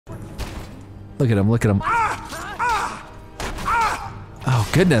Look at him, look at him. Oh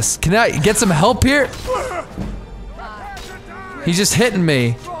goodness, can I get some help here? He's just hitting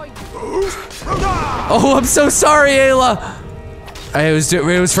me. Oh, I'm so sorry, Ayla.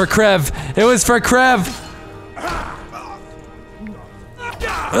 It was for Krev. It was for Krev.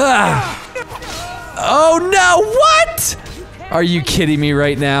 Oh no, what? Are you kidding me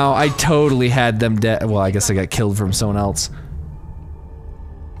right now? I totally had them dead. Well, I guess I got killed from someone else.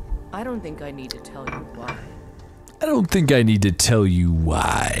 I don't think I need to tell you why. I don't think I need to tell you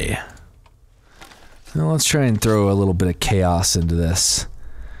why. Well, let's try and throw a little bit of chaos into this.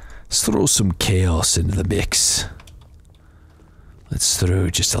 Let's throw some chaos into the mix. Let's throw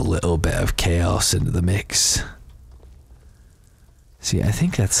just a little bit of chaos into the mix. See, I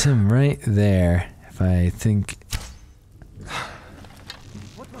think that's him right there. If I think...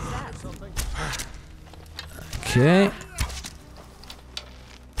 Okay.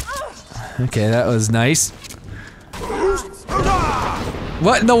 Okay, that was nice.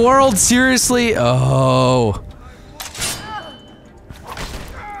 What in the world? Seriously? Oh.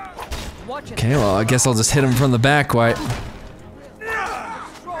 Okay, well, I guess I'll just hit him from the back. Why?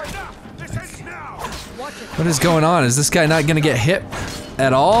 What is going on? Is this guy not gonna get hit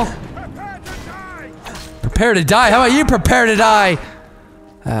at all? Prepare to die? How about you prepare to die?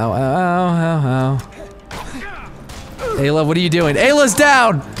 Ow, ow, ow, ow, ow. Ayla, what are you doing? Ayla's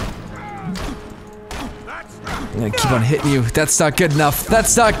down! I'm gonna keep on hitting you. That's not good enough.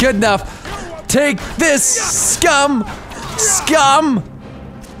 That's not good enough. Take this, scum! Scum!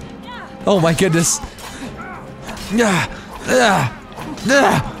 Oh my goodness.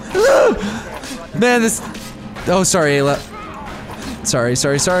 Man, this... Oh, sorry, Ayla. Sorry,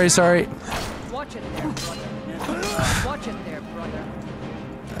 sorry, sorry, sorry. Watch it there, brother. Watch it there, brother.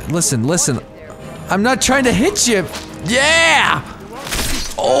 Listen, listen. I'm not trying to hit you. Yeah!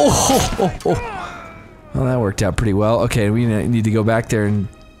 Oh! Well, that worked out pretty well. Okay, we need to go back there and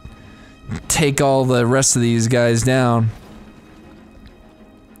take all the rest of these guys down.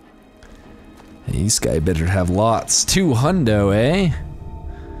 This guy better have lots. 2 hundo, eh?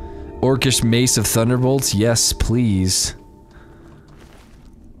 Orcish Mace of Thunderbolts? Yes, please.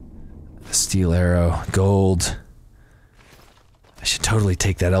 Steel arrow. Gold. I should totally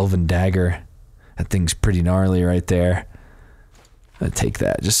take that elven dagger. That thing's pretty gnarly right there. I'm gonna take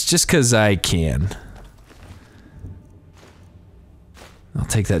that, just cause I can. I'll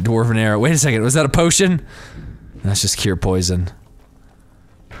take that dwarven arrow. Wait a second, was that a potion? That's just cure poison.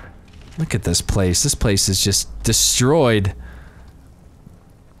 Look at this place. This place is just destroyed.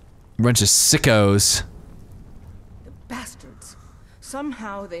 A bunch of sickos. The bastards.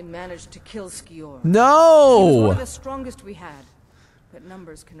 Somehow they managed to kill Skior. No! He was one of the strongest we had, but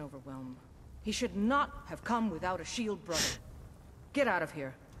numbers can overwhelm. He should not have come without a shield brother. Get out of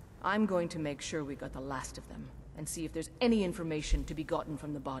here. I'm going to make sure we got the last of them, and see if there's any information to be gotten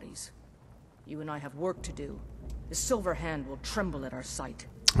from the bodies. You and I have work to do. The Silver Hand will tremble at our sight.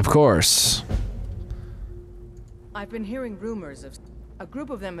 Of course. I've been hearing rumors of a group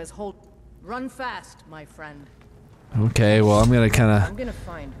of them as Run fast, my friend. Okay, well, I'm gonna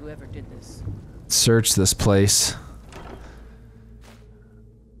find whoever did this. Search this place.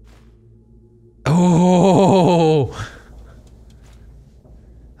 Oh!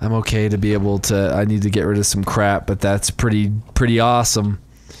 I'm okay to be able to. I need to get rid of some crap, but that's pretty awesome.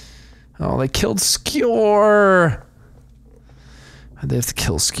 Oh, they killed Skior! Why'd they have to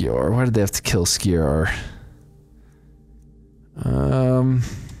kill Skior? Why did they have to kill Skior?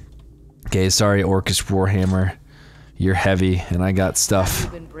 Okay, sorry, Orcish Warhammer. You're heavy, and I got stuff.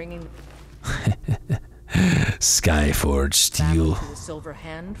 Have you been bringing Skyforged steel. to the Silver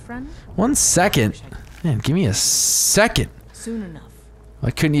Hand, friend? 1 second. Man, give me a second. Soon enough. Why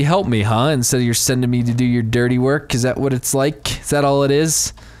couldn't you help me, huh? Instead of you're sending me to do your dirty work? Is that what it's like? Is that all it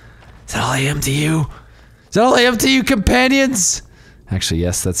is? Is that all I am to you? Is that all I am to you, companions? Actually,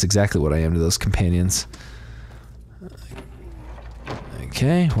 yes, that's exactly what I am to those companions.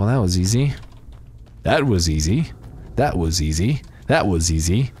 Okay, well that was easy. That was easy. That was easy. That was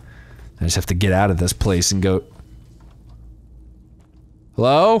easy. I just have to get out of this place and go...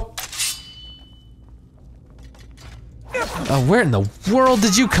 Hello? Oh, where in the world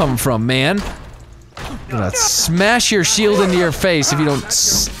did you come from, man? I'm gonna smash your shield into your face if you don't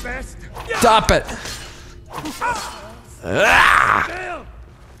stop it. Ah!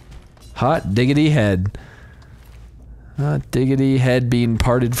 Hot diggity head. Hot diggity head being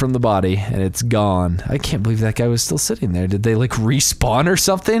parted from the body, and it's gone. I can't believe that guy was still sitting there. Did they, like, respawn or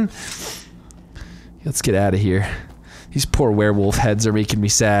something? Let's get out of here. These poor werewolf heads are making me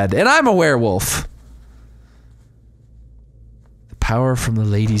sad. And I'm a werewolf! The power from the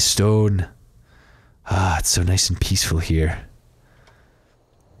Lady's Stone. Ah, it's so nice and peaceful here.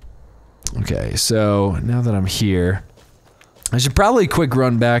 Okay, so now that I'm here, I should probably quick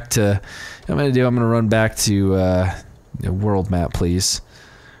run back to... I'm gonna run back to, world map, please.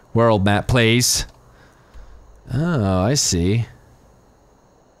 World map, please. Oh, I see.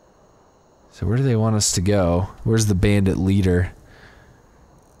 So where do they want us to go? Where's the bandit leader?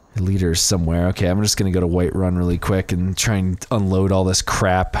 The leader is somewhere. Okay, I'm just gonna go to Whiterun really quick and try and unload all this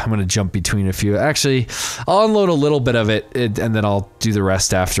crap. I'm gonna jump between a few. Actually, I'll unload a little bit of it, and then I'll do the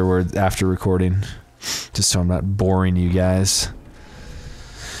rest afterward, after recording. Just so I'm not boring you guys.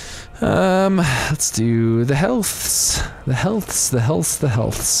 Let's do the healths. The healths, the healths, the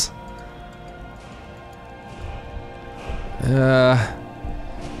healths. I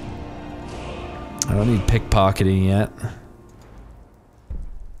don't need pickpocketing yet.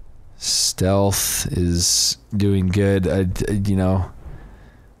 Stealth is doing good. You know,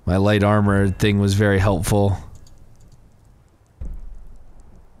 my light armor thing was very helpful.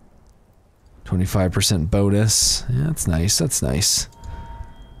 25% bonus. Yeah, that's nice. That's nice.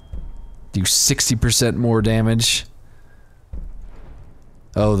 Do 60% more damage.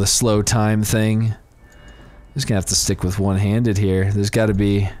 Oh, the slow time thing. Just gonna have to stick with one-handed here. There's gotta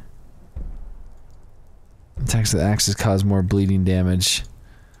be... Attacks with axes cause more bleeding damage.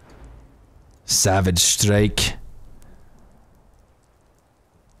 Savage Strike.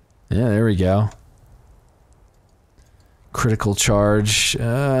 Yeah, there we go. Critical charge.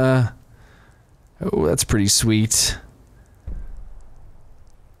 Oh, that's pretty sweet.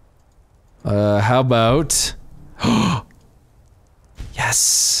 How about...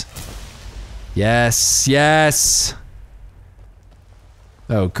 Yes! Yes, yes!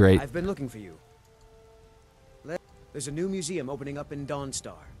 Oh, great. I've been looking for you. There's a new museum opening up in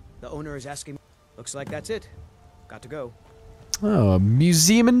Dawnstar. The owner is asking... Looks like that's it. Got to go. Oh, a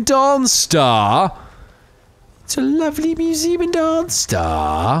museum in Dawnstar. It's a lovely museum in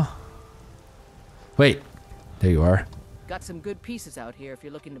Dawnstar. Wait, there you are. Got some good pieces out here if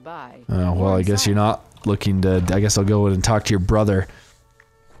you're looking to buy. Oh, well, I guess you're not looking to... I guess I'll go in and talk to your brother.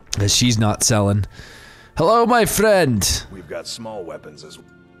 As she's not selling. Hello, my friend. We've got small weapons as well.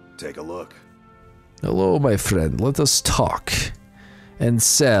 Take a look. Hello, my friend. Let us talk. And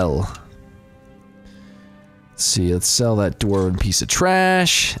sell. Let's see, let's sell that dwarven piece of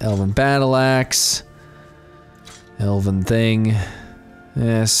trash. Elven battle axe. Elven thing.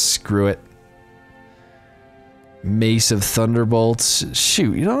 Eh, screw it. Mace of Thunderbolts.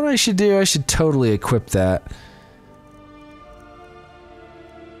 Shoot, you know what I should do? I should totally equip that.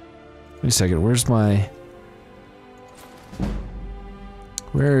 Wait a second, where's my...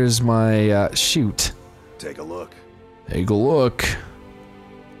 Where is my, shoot? Take a look. Take a look.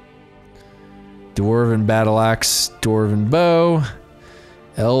 Dwarven battle axe, dwarven bow,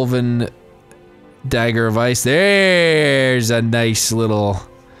 elven dagger of ice. There's a nice little...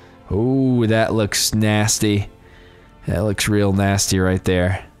 Ooh, that looks nasty. That looks real nasty right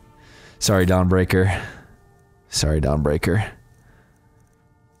there. Sorry, Dawnbreaker. Sorry, Dawnbreaker.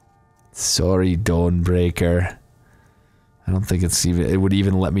 Sorry, Dawnbreaker. I don't think it's even... It would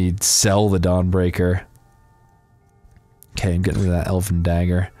even let me sell the Dawnbreaker. Okay, I'm getting rid of that elven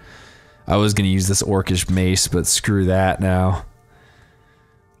dagger. I was gonna use this orcish mace, but screw that now.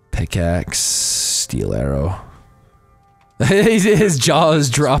 Pickaxe, steel arrow. His jaw is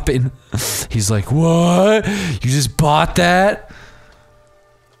dropping. He's like, what? You just bought that?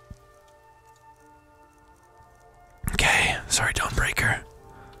 Okay, sorry, Dawnbreaker.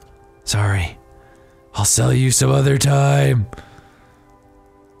 Sorry. I'll sell you some other time.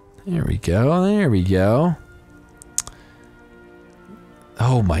 There we go, there we go.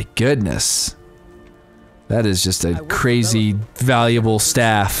 Oh my goodness. That is just a crazy valuable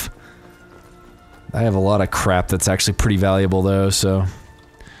staff. I have a lot of crap that's actually pretty valuable though, so...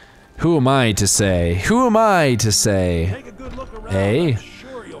 Who am I to say? Who am I to say? Take a good look around. Hey?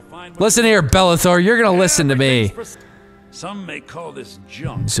 Sure you'll find Listen here, Bellathor, you're gonna listen to me. Some may call this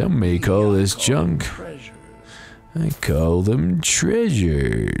junk. Some may call this junk. Treasures. I call them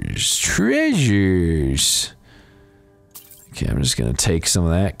treasures. Treasures. Okay, I'm just gonna take some of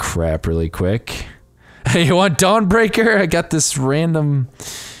that crap really quick. Hey, you want Dawnbreaker? I got this random...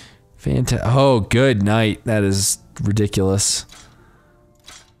 Oh, good night. That is ridiculous.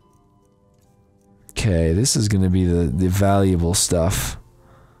 Okay, this is gonna be the valuable stuff.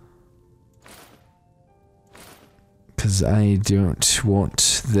 Because I don't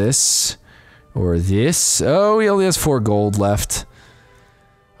want this. Or this. Oh, he only has 4 gold left.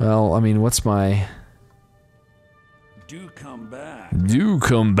 Well, I mean, what's my... Do come back. Do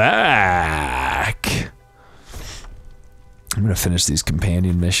come back. I'm gonna finish these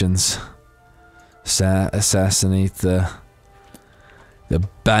companion missions. assassinate the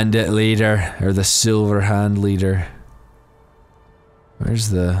bandit leader, or the silver hand leader. Where's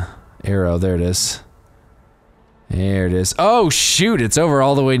the arrow? There it is. There it is. Oh shoot, it's over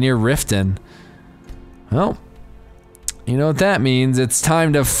all the way near Riften. Well, you know what that means. It's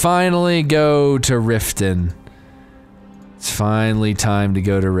time to finally go to Riften. It's finally time to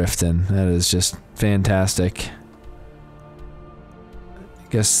go to Riften. That is just fantastic. I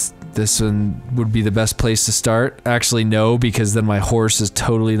guess this one would be the best place to start. Actually, no, because then my horse is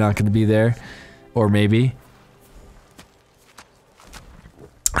totally not going to be there. Or maybe.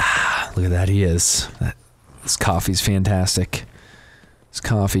 Ah, look at that, he is. This coffee's fantastic. This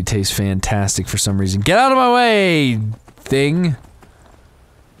coffee tastes fantastic for some reason. Get out of my way, thing!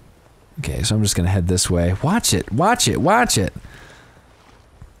 Okay, so I'm just gonna head this way. Watch it, watch it, watch it!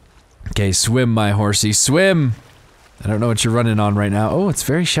 Okay, swim, my horsey, swim! I don't know what you're running on right now. Oh, it's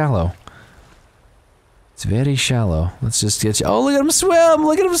very shallow. It's very shallow. Let's just get you. Oh, look at him swim!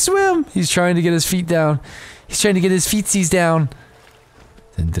 Look at him swim! He's trying to get his feet down. He's trying to get his feetsies down.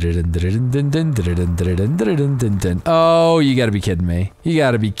 Oh, you gotta be kidding me. You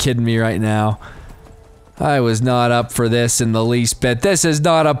gotta be kidding me right now. I was not up for this in the least bit. This is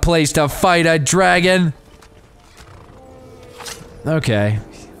not a place to fight a dragon! Okay.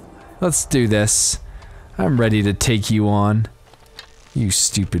 Let's do this. I'm ready to take you on. You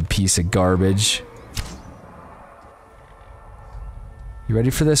stupid piece of garbage. You ready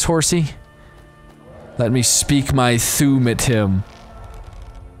for this, horsey? Let me speak my Thum at him.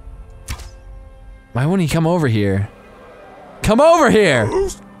 Why won't he come over here? Come over here!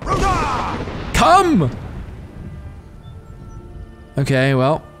 Come! Okay,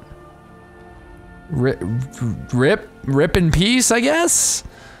 well. Rip in peace, I guess?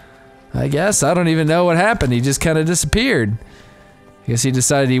 I don't even know what happened. He just kind of disappeared. I guess he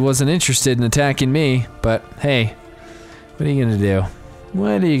decided he wasn't interested in attacking me, but hey. What are you gonna do?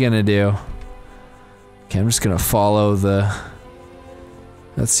 What are you gonna do? Okay, I'm just gonna follow the...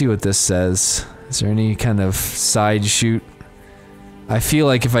 Let's see what this says. Is there any kind of side shoot? I feel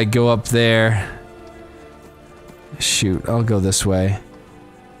like if I go up there... Shoot, I'll go this way.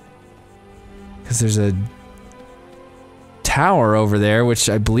 Because there's a... tower over there, which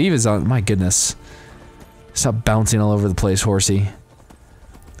I believe is on... My goodness. Stop bouncing all over the place, horsey.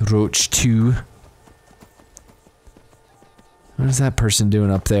 Roach 2. What is that person doing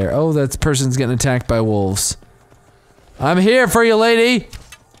up there? Oh, that person's getting attacked by wolves. I'm here for you, lady!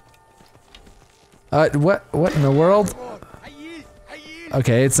 What in the world?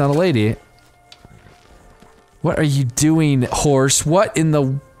 Okay, it's not a lady. What are you doing, horse? What in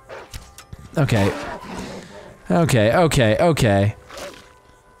the... Okay. Okay.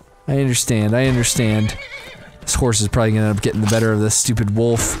 I understand. This horse is probably gonna end up getting the better of this stupid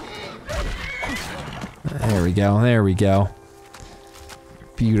wolf. There we go.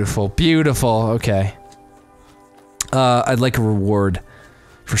 Beautiful, okay. I'd like a reward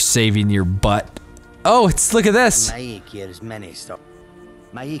for saving your butt. Oh, look at this! Maik hears many stories.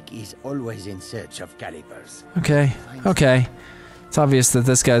 Maik is always in search of calibers. Okay. It's obvious that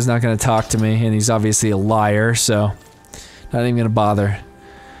this guy's not gonna talk to me, and he's obviously a liar, so... Not even gonna bother.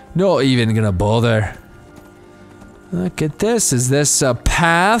 Not even gonna bother. Look at this, is this a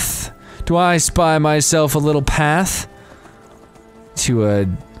path? Do I spy myself a little path? To a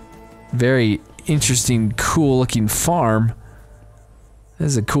very interesting, cool-looking farm.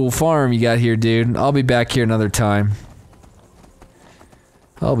 This is a cool farm you got here, dude. I'll be back here another time.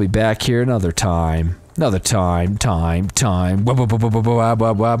 Another time.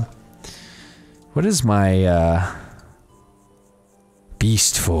 What is my,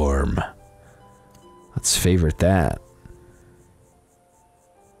 beast form? Let's favorite that.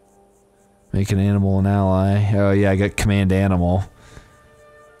 Make an animal an ally. Oh yeah, I got command animal.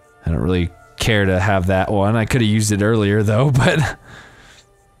 I don't really care to have that one. I could have used it earlier though, but...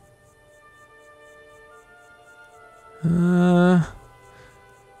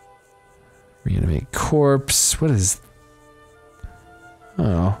 Reanimate corpse. What is...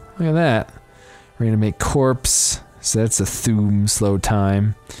 Oh, look at that. Reanimate corpse. So that's a Thum, slow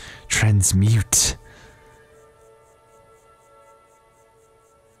time. Transmute.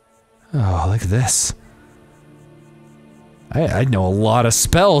 Oh, look at this. I know a lot of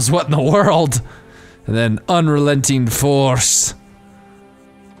spells. What in the world? And then unrelenting force.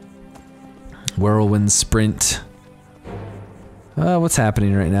 Whirlwind sprint. What's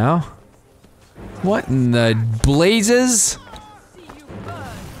happening right now? What in the blazes?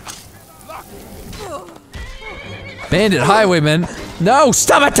 Bandit highwayman. No,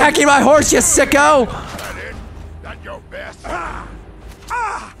 stop attacking my horse, you sicko! That your best?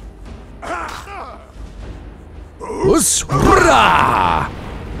 Us, rah!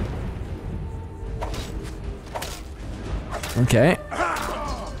 Okay.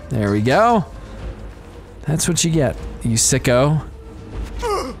 There we go. That's what you get, you sicko.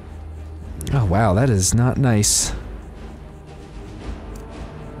 Oh wow, that is not nice.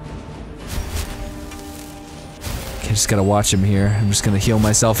 Okay, just gotta watch him here. I'm just gonna heal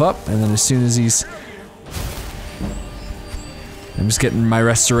myself up, and then as soon as he's... I'm just getting my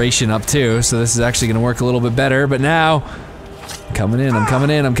restoration up too, so this is actually gonna work a little bit better, but now... I'm coming in, I'm coming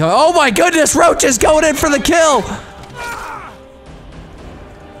in, I'm coming- Oh my goodness, Roach is going in for the kill!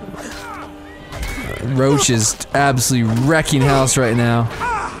 Roach is absolutely wrecking house right now.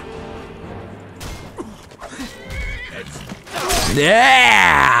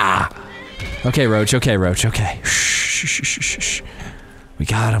 Yeah! Okay, Roach, okay, Roach, okay. Shh, shh, shh, shh, shh. We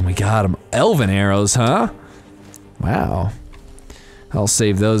got him, we got him. Elven arrows, huh? Wow. I'll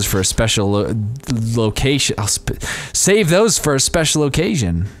save those for a special location. I'll save those for a special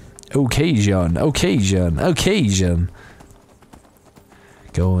occasion. Occasion.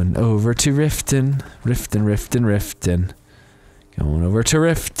 Going over to Riften. Riften. Going over to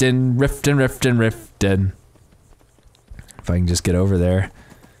Riften. If I can just get over there.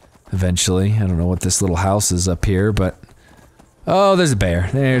 Eventually. I don't know what this little house is up here, but... Oh, there's a bear.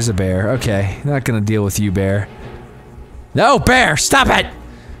 There's a bear. Okay. Not gonna deal with you, bear. No, bear! Stop it!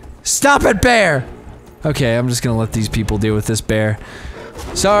 Stop it, bear! Okay, I'm just gonna let these people deal with this bear.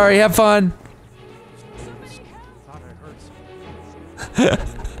 Sorry, have fun!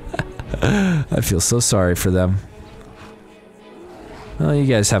 I feel so sorry for them. Well, you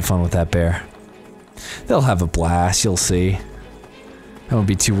guys have fun with that bear. They'll have a blast, you'll see. I won't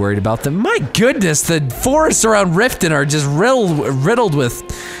be too worried about them. My goodness, the forests around Riften are just riddled with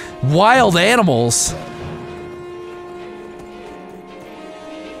wild animals.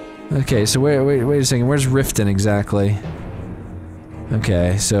 Okay, so wait a second, where's Riften exactly?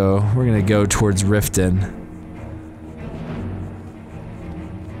 Okay, so we're gonna go towards Riften.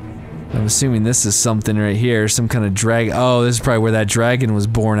 I'm assuming this is something right here, some kind of dragon. Oh, this is probably where that dragon was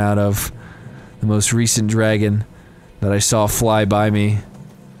born out of. The most recent dragon that I saw fly by me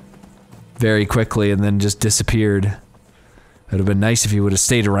very quickly and then just disappeared. It would have been nice if he would have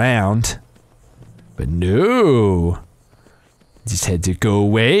stayed around. But no! Just had to go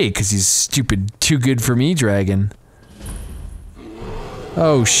away because he's stupid, too good for me dragon.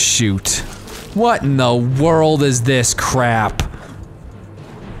 Oh shoot. What in the world is this crap?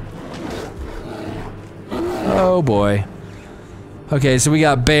 Oh boy. Okay, so we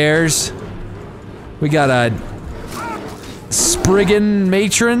got bears. We got a Spriggan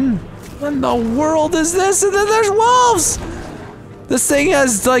matron. What in the world is this? And then there's wolves! This thing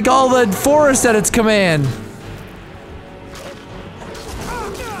has like all the forest at its command.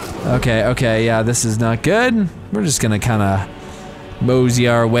 Okay, yeah, this is not good. We're just gonna kinda mosey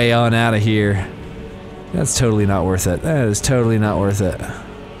our way on out of here. That's totally not worth it. That is totally not worth it.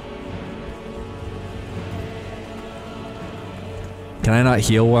 Can I not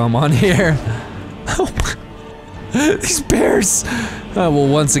heal while I'm on here? These bears! Will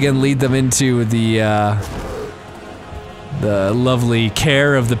once again lead them into the lovely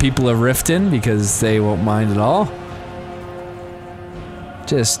care of the people of Riften, because they won't mind at all.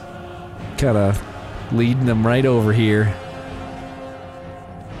 Just kinda leading them right over here.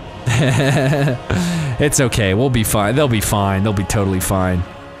 It's okay, we'll be fine. They'll be fine. They'll be totally fine.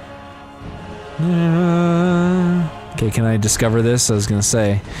 Okay, can I discover this? I was gonna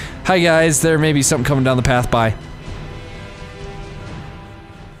say. Hi guys, there may be something coming down the path, bye.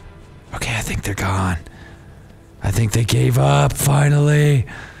 Okay, I think they're gone. I think they gave up, finally.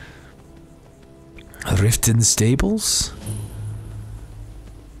 Riften stables?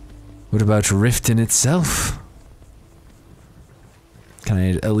 What about Riften itself? Can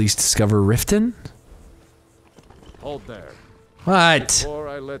I at least discover Riften? Hold there. What? Before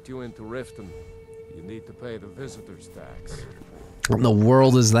I let you into Riften, you need to pay the visitor's tax. What in the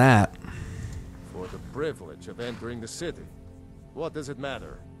world is that? For the privilege of entering the city. What does it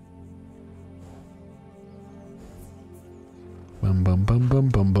matter? Bum bum bum bum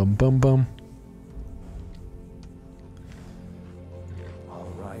bum bum bum bum.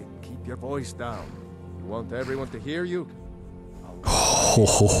 Alright, keep your voice down. You want everyone to hear you?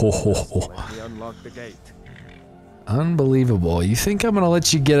 Let me unlock the gate. Unbelievable. You think I'm gonna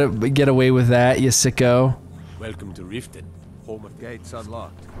let you get away with that, you sicko? Welcome to Riften. Home of gates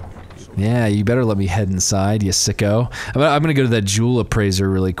unlocked. Yeah, you better let me head inside, you sicko. I'm gonna go to that jewel appraiser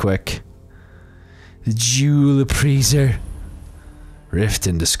really quick. The jewel appraiser.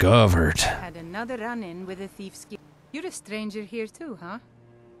 Riften discovered. Had another run-in with a thief's. You're a stranger here too, huh?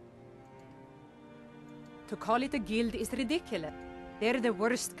 To call it a guild is ridiculous. They're the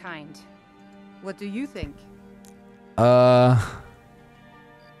worst kind. What do you think? Not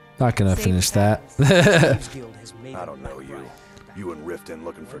gonna finish that. Thieves Guild has made I don't know you. You and Riften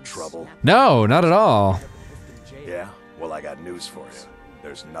looking for trouble? No, not at all. Yeah? Well, I got news for you.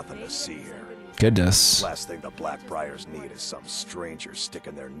 There's nothing to see here. Goodness. Last thing the Blackbriars need is some stranger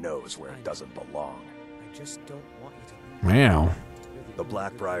sticking their nose where it doesn't belong. I just don't want you to leave. Meow. The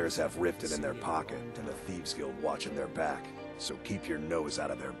Blackbriars have Riften in their pocket, and the Thieves Guild watching their back. So keep your nose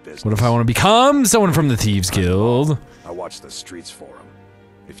out of their business. What if I want to become someone from the Thieves Guild? I watch the streets for them.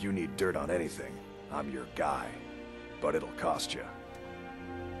 If you need dirt on anything, I'm your guy. But it'll cost you.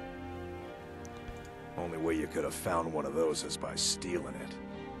 Only way you could have found one of those is by stealing it.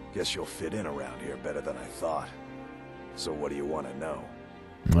 Guess you'll fit in around here better than I thought. So what do you want to know?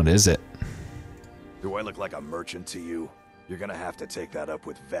 What is it? Do I look like a merchant to you? You're gonna have to take that up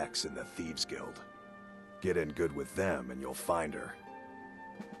with Vex in the Thieves Guild. Get in good with them and you'll find her.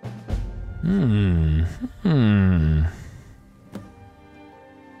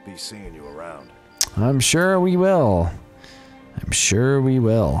 Be seeing you around. I'm sure we will. I'm sure we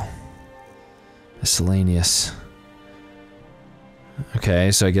will. Miscellaneous.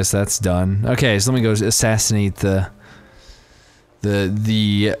 Okay, so I guess that's done. Okay, so let me go assassinate the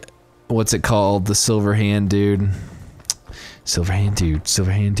what's it called? The silver hand dude. Silver hand dude,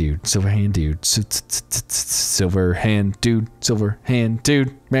 silver hand dude, silver hand dude, silver hand dude, silver hand dude, silver hand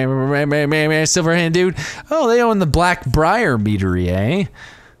dude. Oh, they own the Blackbriar meadery, eh?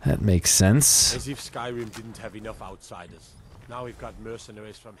 That makes sense. As if Skyrim didn't have enough outsiders. Now we've got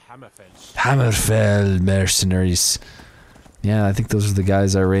mercenaries from Hammerfell. Hammerfell mercenaries. Yeah, I think those are the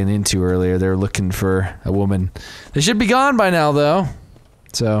guys I ran into earlier. They're looking for a woman. They should be gone by now, though.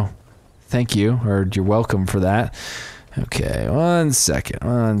 So, thank you, or you're welcome for that. Okay, one second.